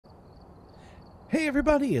Hey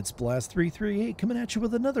everybody, it's Blast338 coming at you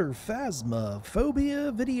with another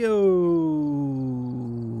Phasmophobia video.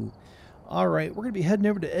 Alright, we're going to be heading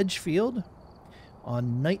over to Edgefield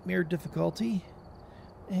on Nightmare difficulty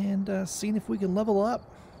and seeing if we can level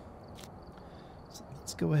up. So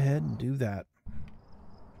let's go ahead and do that.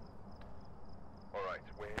 Alright,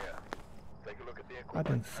 we're here. Take a look at the equipment.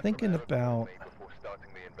 I've been thinking about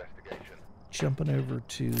jumping over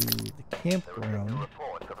to the campground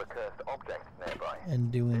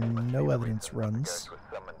and doing no evidence runs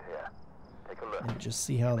and just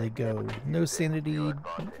see how they go. No sanity,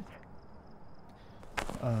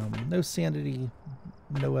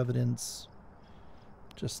 no evidence,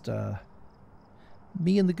 just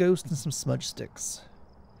me and the ghost and some smudge sticks.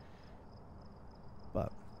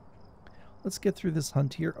 But let's get through this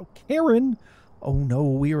hunt here. Oh, Karen! Oh no,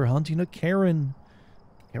 we are hunting a Karen.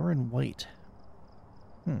 Karen White.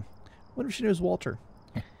 Wonder if she knows Walter.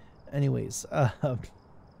 Anyways,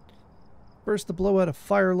 first to blow out a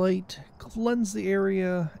firelight, cleanse the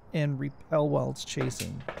area, and repel while it's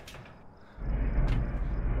chasing.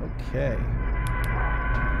 Okay.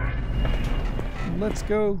 Let's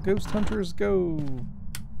go, ghost hunters, go!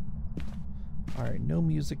 Alright, no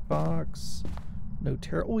music box. No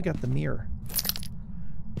terror. Oh, we got the mirror.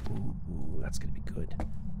 Ooh, that's gonna be good.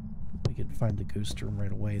 We can find the ghost room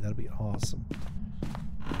right away. That'll be awesome.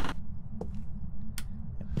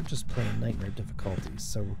 We're just playing Nightmare difficulties,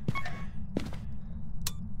 so...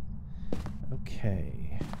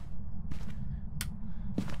 Okay.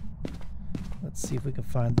 Let's see if we can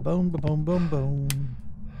find the bone, boom, boom, boom.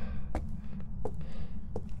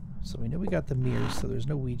 So we know we got the mirror, so there's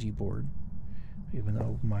no Ouija board. Even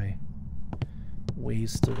though my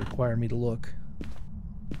ways still require me to look.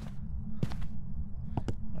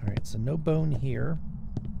 Alright, so no bone here.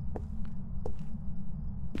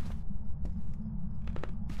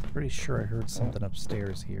 Pretty sure I heard something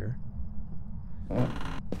upstairs here.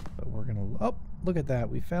 But we're gonna... Oh! Look at that!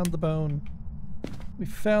 We found the bone! We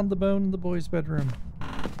found the bone in the boys' bedroom!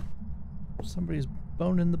 Somebody's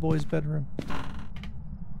bone in the boys' bedroom.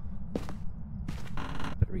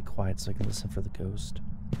 Better be quiet so I can listen for the ghost.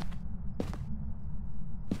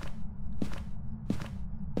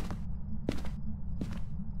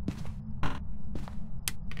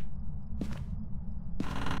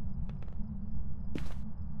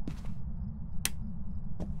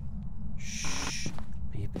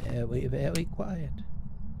 Very quiet.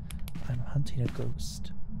 I'm hunting a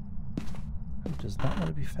ghost who does not want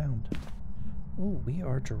to be found. Oh, we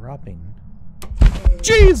are dropping.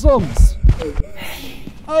 Jesus!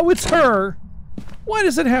 Oh, it's her! Why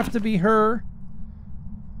does it have to be her?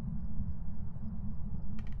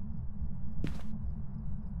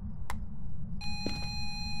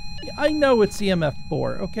 I know it's EMF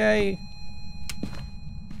 4, okay?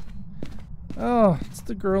 Oh, it's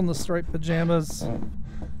the girl in the striped pajamas.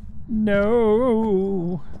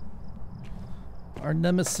 No! Our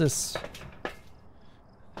nemesis.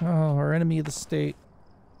 Oh, our enemy of the state.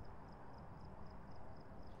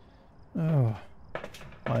 Oh.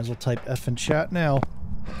 Might as well type F in chat now.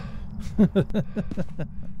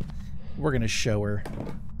 We're gonna show her.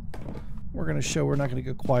 We're gonna show her, not gonna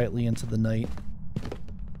go quietly into the night.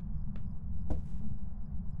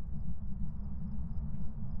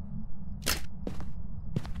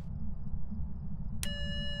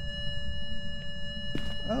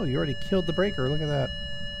 Oh, you already killed the breaker. Look at that.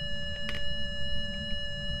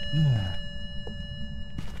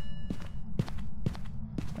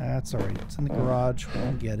 That's alright. It's in the garage.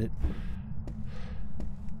 We'll get it.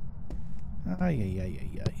 Ay, ay, ay,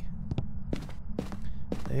 ay, ay.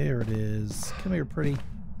 There it is. Come here, pretty.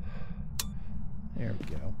 There we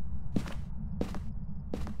go.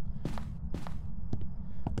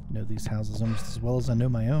 I know these houses almost as well as I know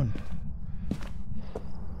my own.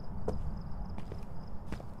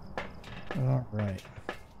 Alright.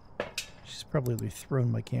 She's probably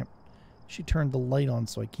thrown my camp. She turned the light on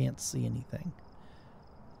so I can't see anything.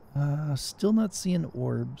 Still not seeing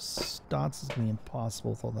orbs. Dots is going to be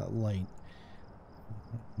impossible with all that light.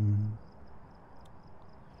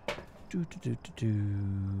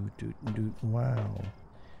 Wow.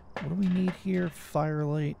 What do we need here?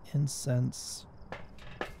 Firelight, incense.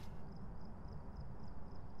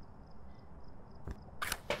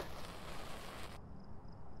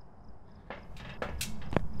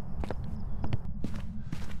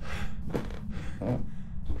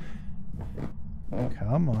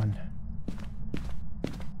 Come on.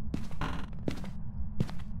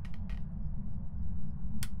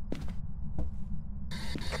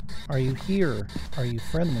 Are you here? Are you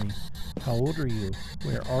friendly? How old are you?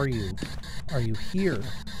 Where are you? Are you here?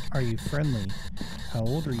 Are you friendly? How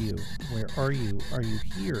old are you? Where are you? Are you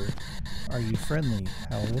here? Are you friendly?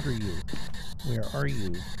 How old are you? Where are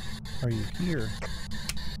you? Are you here?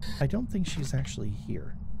 I don't think she's actually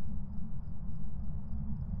here.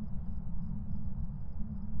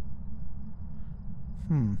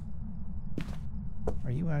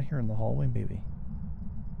 Are you out here in the hallway, baby?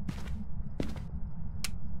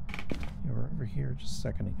 You were over here just a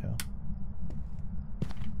second ago.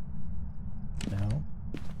 No.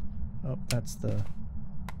 Oh, that's the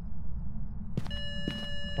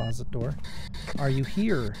closet door. Are you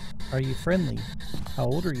here? Are you friendly? How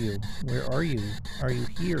old are you? Where are you? Are you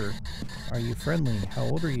here? Are you friendly? How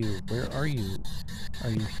old are you? Where are you? Are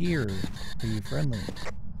you here? Are you friendly?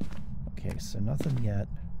 Okay, so nothing yet.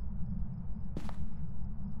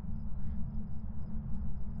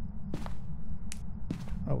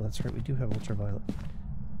 Oh, that's right, we do have ultraviolet.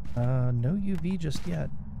 No UV just yet.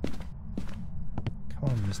 Come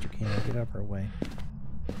on, Mr. King, get out of our way.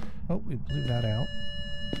 Oh, we blew that out.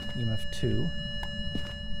 EMF 2.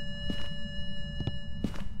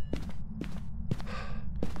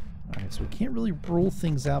 Alright, so we can't really rule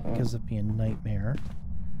things out because of being nightmare.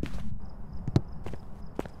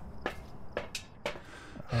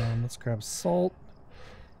 Let's grab salt.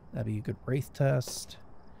 That'd be a good wraith test.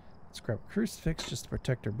 Let's grab a crucifix just to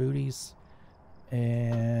protect our booties.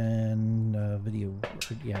 And video,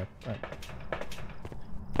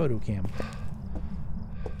 photo cam.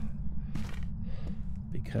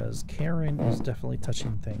 Because Karen is definitely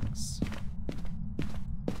touching things.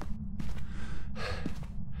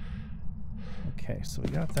 Okay, so we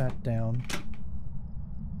got that down.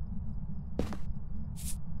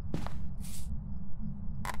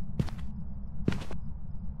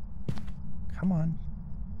 Come on.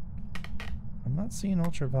 I'm not seeing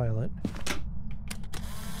ultraviolet.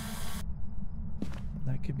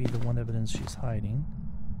 That could be the one evidence she's hiding.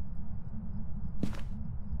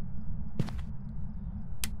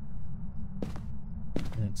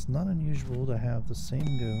 And it's not unusual to have the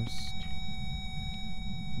same ghost.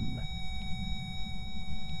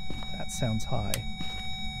 That sounds high.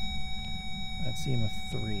 That's EMF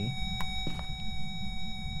 3.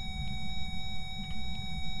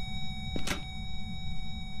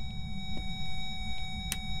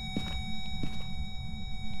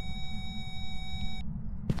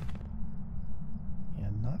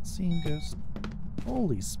 Seeing ghosts.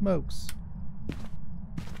 Holy smokes.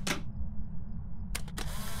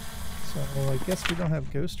 So I guess we don't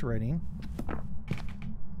have ghost writing.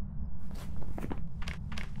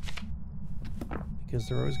 Because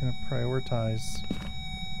they're always going to prioritize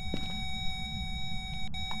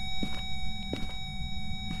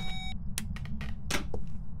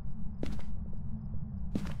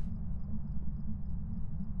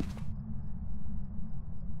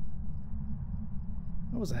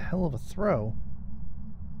was a hell of a throw.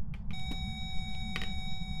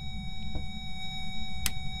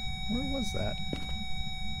 Where was that?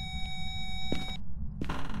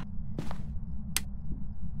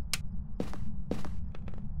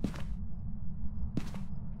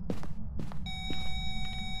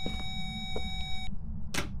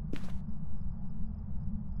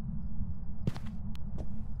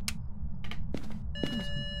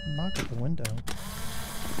 Knock at the window.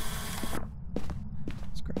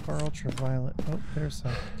 Let's grab our ultraviolet. Oh, there's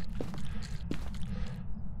a...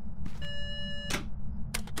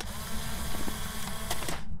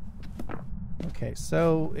 Okay,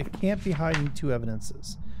 so it can't be hiding two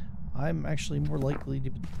evidences. I'm actually more likely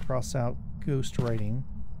to cross out ghost writing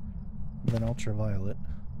than ultraviolet.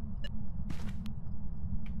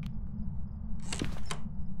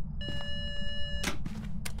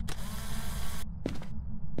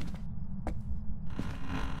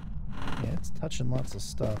 Yeah, it's touching lots of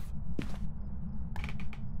stuff.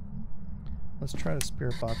 Let's try the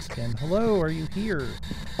spirit box again. Hello, are you here?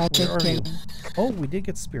 Where are you? Oh, we did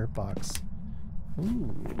get spirit box.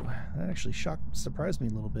 Ooh, that actually surprised me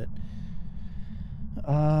a little bit.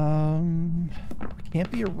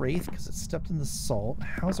 Can't be a wraith because it stepped in the salt.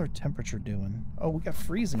 How's our temperature doing? Oh, we got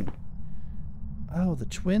freezing. Oh, the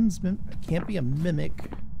twins can't be a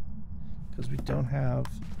mimic because we don't have.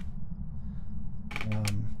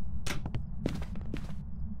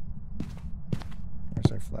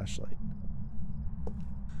 Where's our flashlight?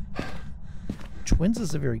 Twins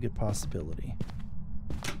is a very good possibility.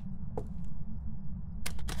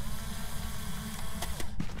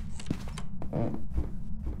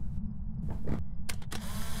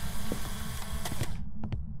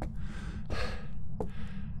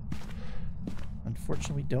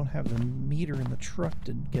 Unfortunately, we don't have the meter in the truck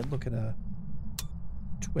to look at a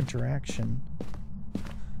twin interaction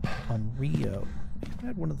on Rio. We haven't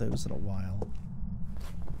had one of those in a while.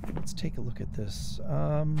 let's take a look at this.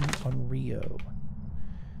 On Rio.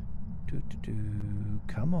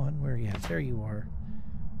 Come on, where are you at? There you are.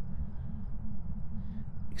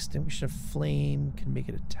 Extinguish a flame can make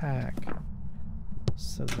it attack.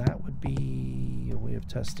 So that would be a way of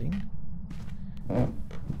testing.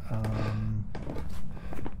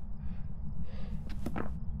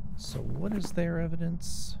 So what is their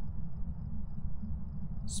evidence?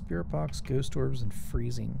 Spirit box, ghost orbs, and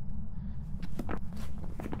freezing.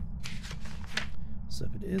 So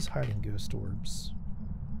if it is hiding ghost orbs...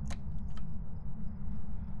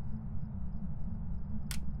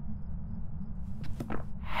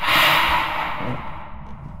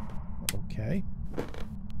 Okay.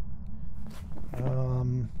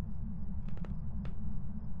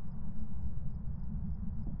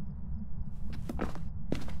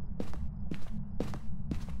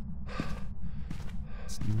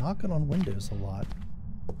 It's knocking on windows a lot.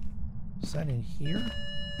 Is that in here?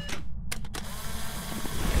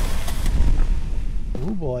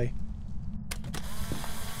 Oh boy.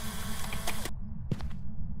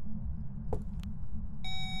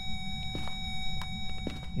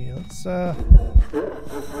 Yeah, let's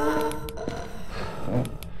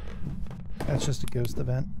that's just a ghost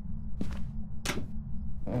event.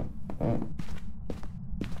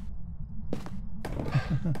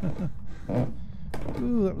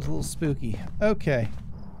 Ooh, that was a little spooky. Okay.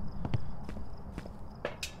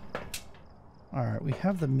 Alright, we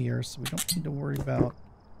have the mirror, so we don't need to worry about...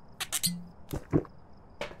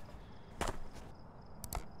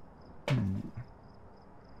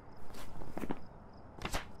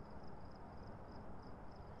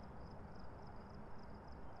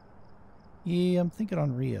 Yeah, I'm thinking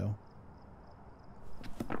on Rio.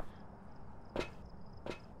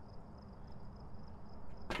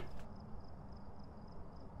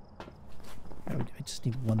 I just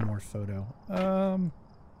need one more photo.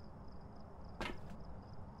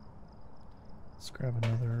 Let's grab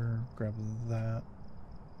another, grab that.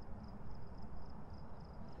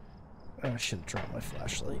 Oh, I should have dropped my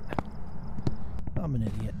flashlight. I'm an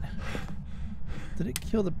idiot. Did it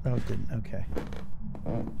kill the... Oh, it didn't. Okay.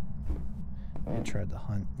 I tried to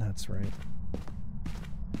hunt. That's right.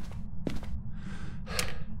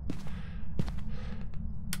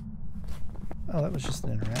 Oh, that was just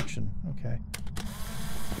an interaction. Okay.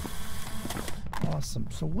 Awesome.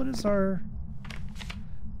 So what is our...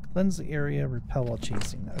 Cleanse the area, repel while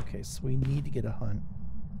chasing. Okay, so we need to get a hunt.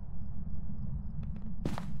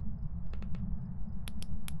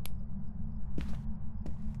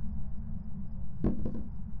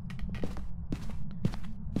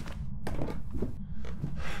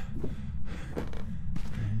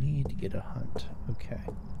 We need to get a hunt. Okay.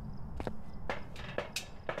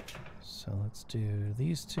 So let's do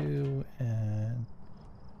these two and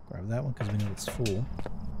grab that one because we know it's full.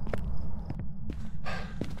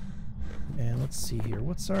 And let's see here.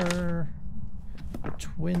 What's our... The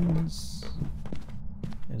twins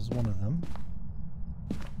is one of them.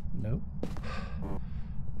 Nope.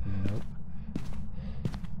 Nope.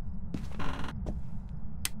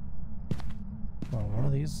 Well, one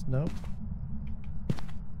of these. Nope.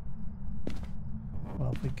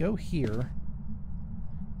 Well, if we go here,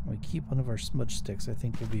 and we keep one of our smudge sticks, I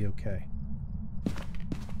think we'll be okay.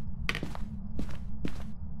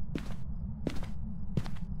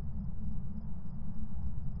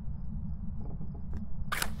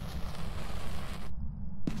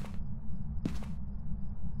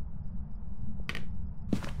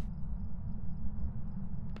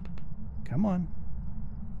 Come on.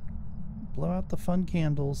 Blow out the fun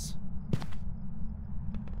candles.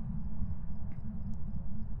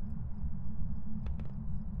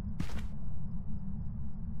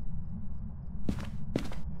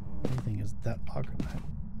 Anything is that locker that.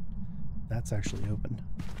 That's actually open.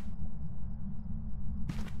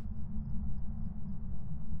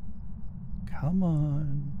 Come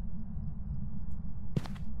on.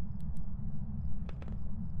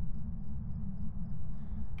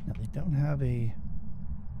 Now they don't have a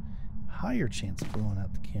higher chance of blowing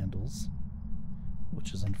out the candles,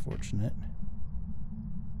 which is unfortunate.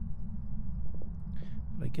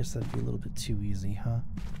 But I guess that'd be a little bit too easy, huh?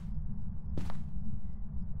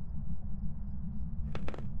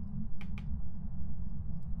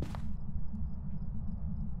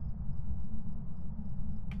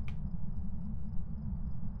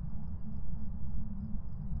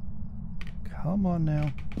 Come on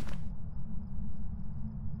now.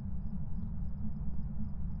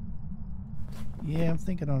 Yeah, I'm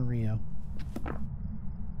thinking on Rio.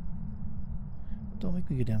 Don't make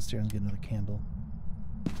me go downstairs and get another candle.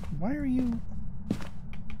 Why are you...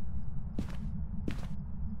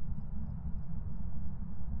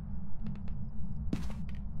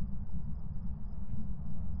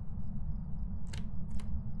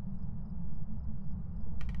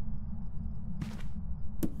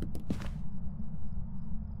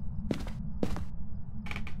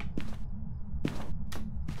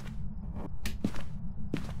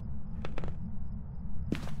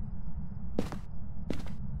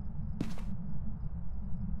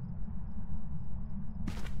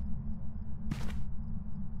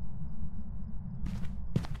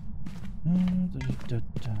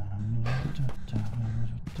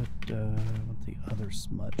 The other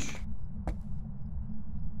smudge.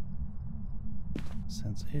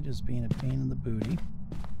 Since it is being a pain in the booty,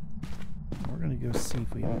 we're going to go see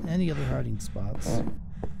if we have any other hiding spots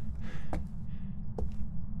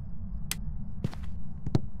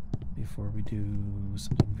before we do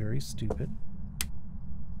something very stupid.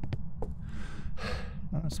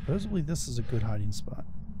 Supposedly this is a good hiding spot.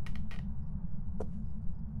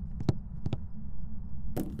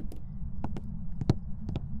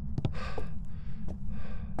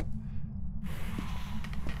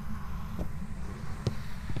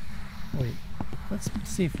 Wait, let's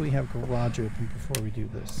see if we have garage open before we do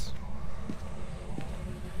this.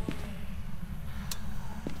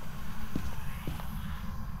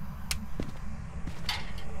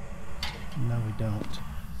 No, we don't.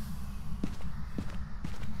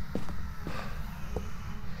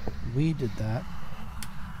 We did that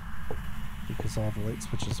because all the light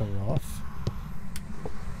switches are off.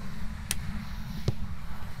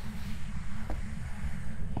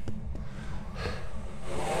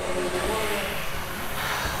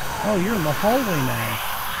 Oh, you're in the hallway now.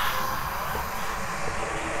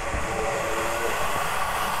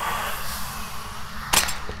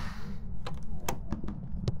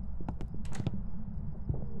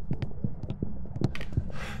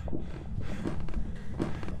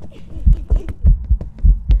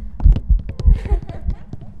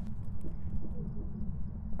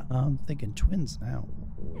 I'm thinking twins now.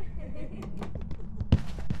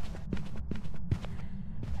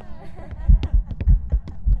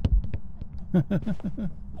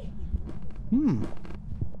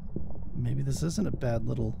 Maybe this isn't a bad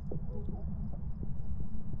little...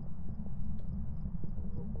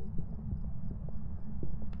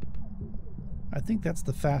 I think that's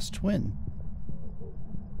the fast twin.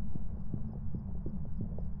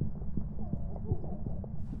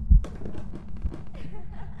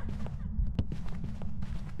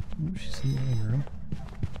 Ooh, she's in the living room.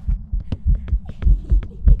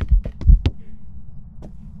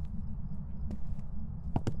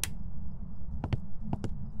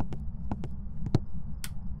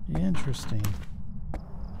 Interesting.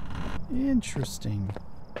 Interesting.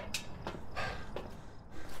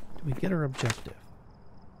 Did we get our objective?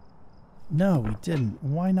 No, we didn't.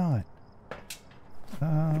 Why not?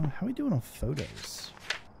 How are we doing on photos?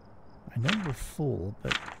 I know we're full,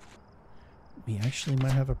 but we actually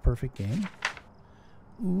might have a perfect game.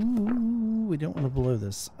 Ooh, we don't want to blow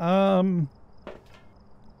this. Alright,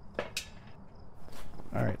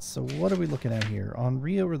 so what are we looking at here? On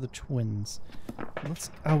Rio or the twins?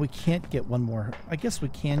 Let's... Oh, we can't get one more. I guess we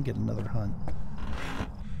can get another hunt.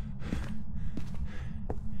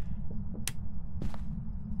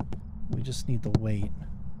 We just need to wait.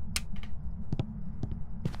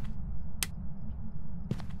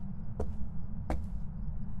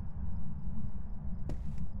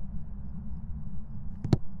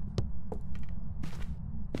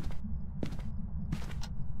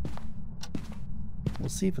 We'll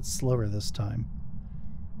see if it's slower this time.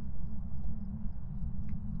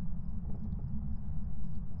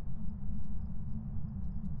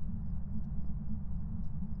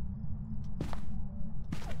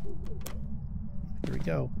 Here we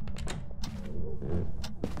go.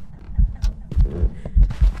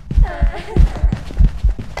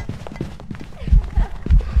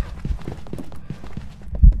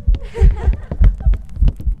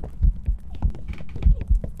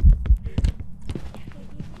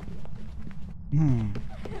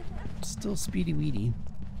 Still speedy weedy.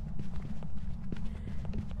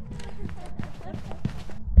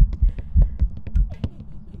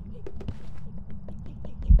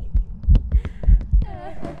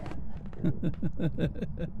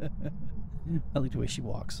 I like the way she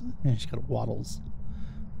walks. She kind of waddles.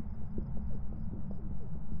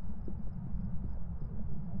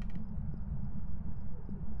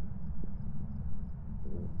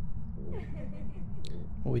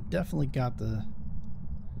 Well, we definitely got the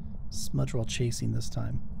smudge while chasing this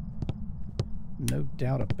time. No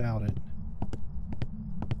doubt about it.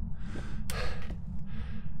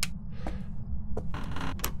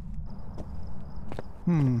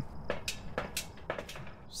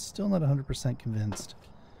 Still not 100% convinced.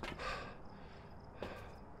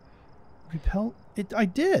 Repel? I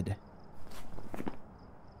did!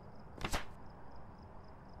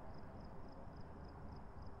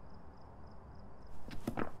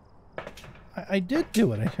 I did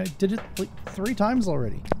do it. I did it like 3 times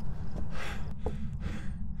already.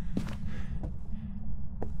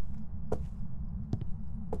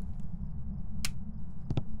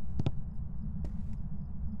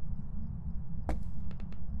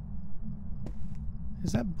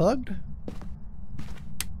 Is that bugged?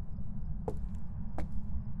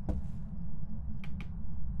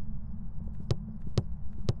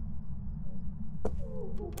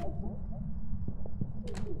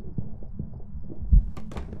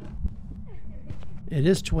 It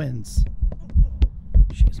is twins.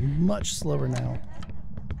 She's much slower now.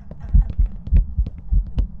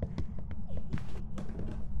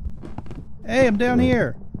 Hey, I'm down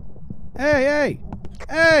here. Hey, hey,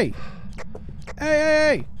 hey, hey,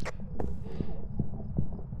 hey, hey.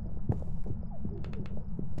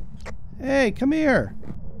 Hey, come here.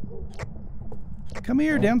 Come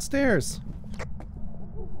here, downstairs.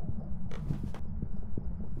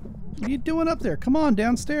 What are you doing up there? Come on,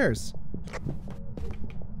 downstairs.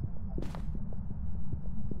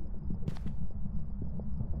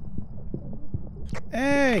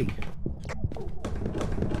 Hey!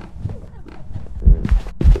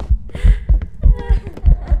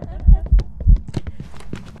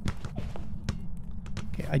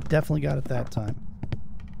 Okay, I definitely got it that time.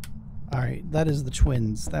 Alright, that is the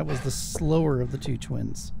twins. That was the slower of the two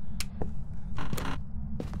twins.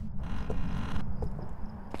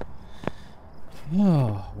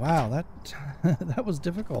 Oh, wow, that that was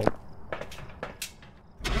difficult.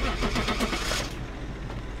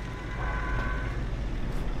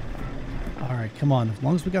 Alright, come on. As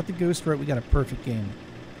long as we got the ghost right, we got a perfect game.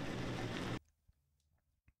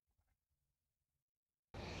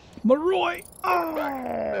 Leroy! Welcome back.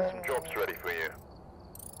 There's some jobs ready for you.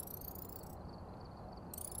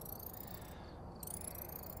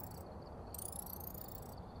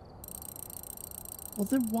 Well,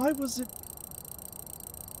 then why was it...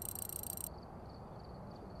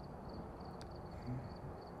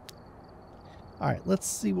 Alright, let's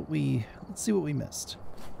see what we missed.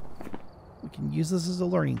 We can use this as a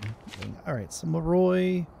learning thing. Alright, so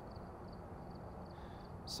Leroy.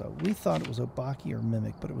 So we thought it was Obaki or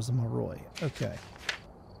Mimic, but it was a Leroy. Okay.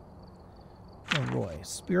 Leroy.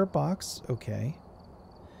 Spirit box. Okay.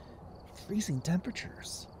 Freezing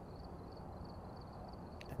temperatures.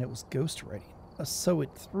 And it was ghost writing. So it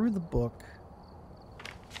threw the book.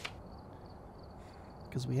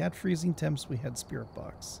 Because we had freezing temps, we had spirit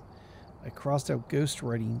box. I crossed out ghost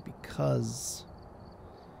writing because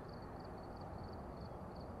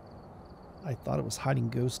I thought it was hiding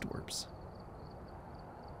ghost orbs.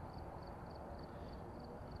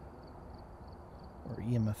 Or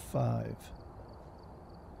EMF 5.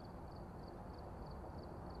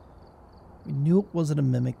 We knew it wasn't a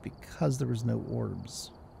mimic because there was no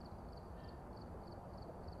orbs.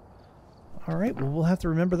 Alright, well, we'll have to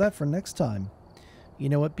remember that for next time. You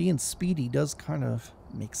know what? Being speedy does kind of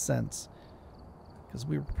make sense. Because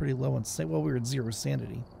we were pretty low on sanity. Well, we were at 0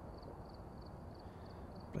 sanity.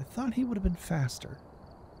 But I thought he would have been faster.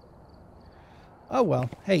 Oh well.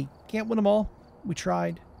 Hey, can't win them all. We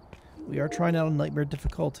tried. We are trying out on Nightmare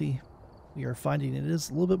difficulty. We are finding it is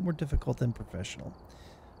a little bit more difficult than professional.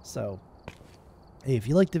 So, hey, if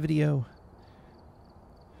you liked the video...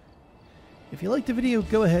 If you liked the video,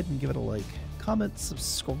 go ahead and give it a like. Comment,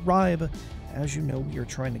 subscribe. As you know, we are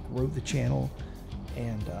trying to grow the channel,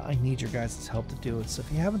 and I need your guys' help to do it. So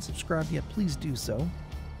if you haven't subscribed yet, please do so.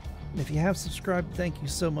 And if you have subscribed, thank you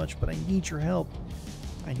so much, but I need your help.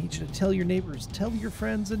 I need you to tell your neighbors, tell your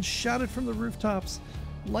friends, and shout it from the rooftops.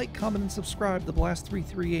 Like, comment, and subscribe to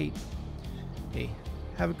Blast338. Hey,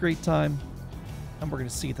 have a great time, and we're going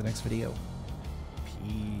to see you at the next video.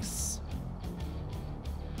 Peace.